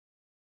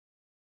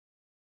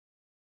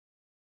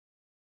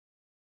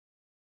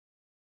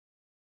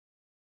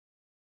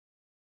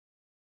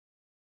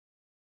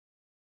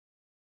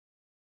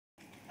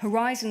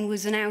Horizon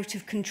was an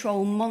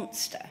out-of-control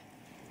monster.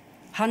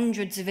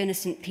 Hundreds of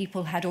innocent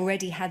people had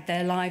already had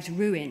their lives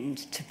ruined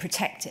to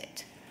protect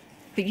it.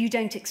 But you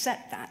don't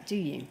accept that, do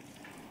you?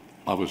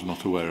 I was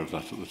not aware of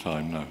that at the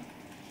time, no.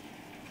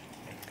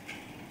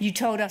 You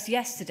told us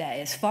yesterday,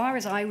 as far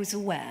as I was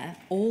aware,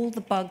 all the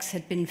bugs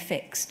had been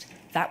fixed.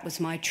 That was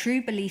my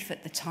true belief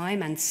at the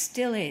time and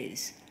still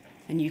is.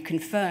 And you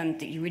confirmed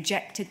that you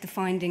rejected the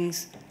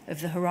findings of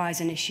the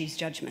Horizon Issues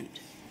judgment.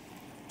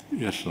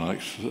 Yes,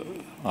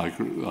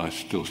 I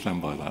still stand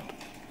by that.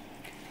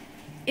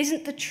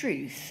 Isn't the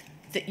truth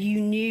that you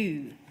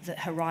knew that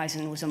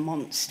Horizon was a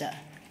monster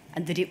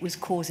and that it was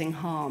causing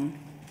harm?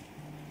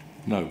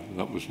 No,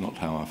 that was not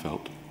how I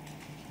felt.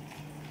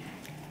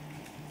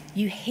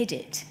 You hid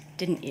it,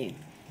 didn't you?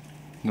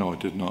 No, I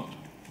did not.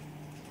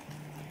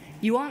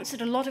 You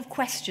answered a lot of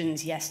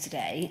questions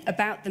yesterday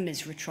about the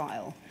Misra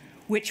trial,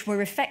 which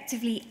were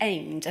effectively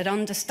aimed at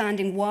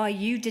understanding why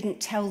you didn't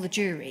tell the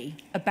jury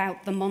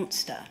about the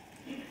monster.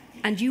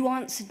 And you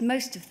answered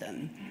most of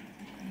them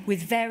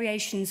with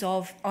variations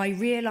of, I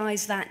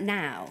realise that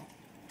now.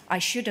 I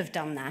should have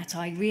done that.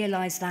 I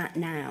realise that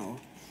now.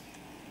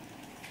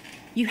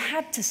 You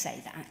had to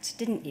say that,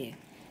 didn't you?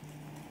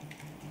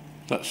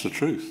 That's the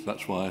truth.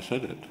 That's why I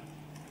said it.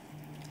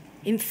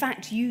 In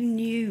fact, you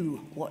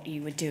knew what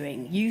you were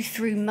doing. You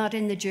threw mud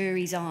in the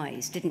jury's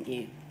eyes, didn't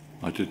you?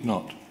 I did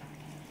not.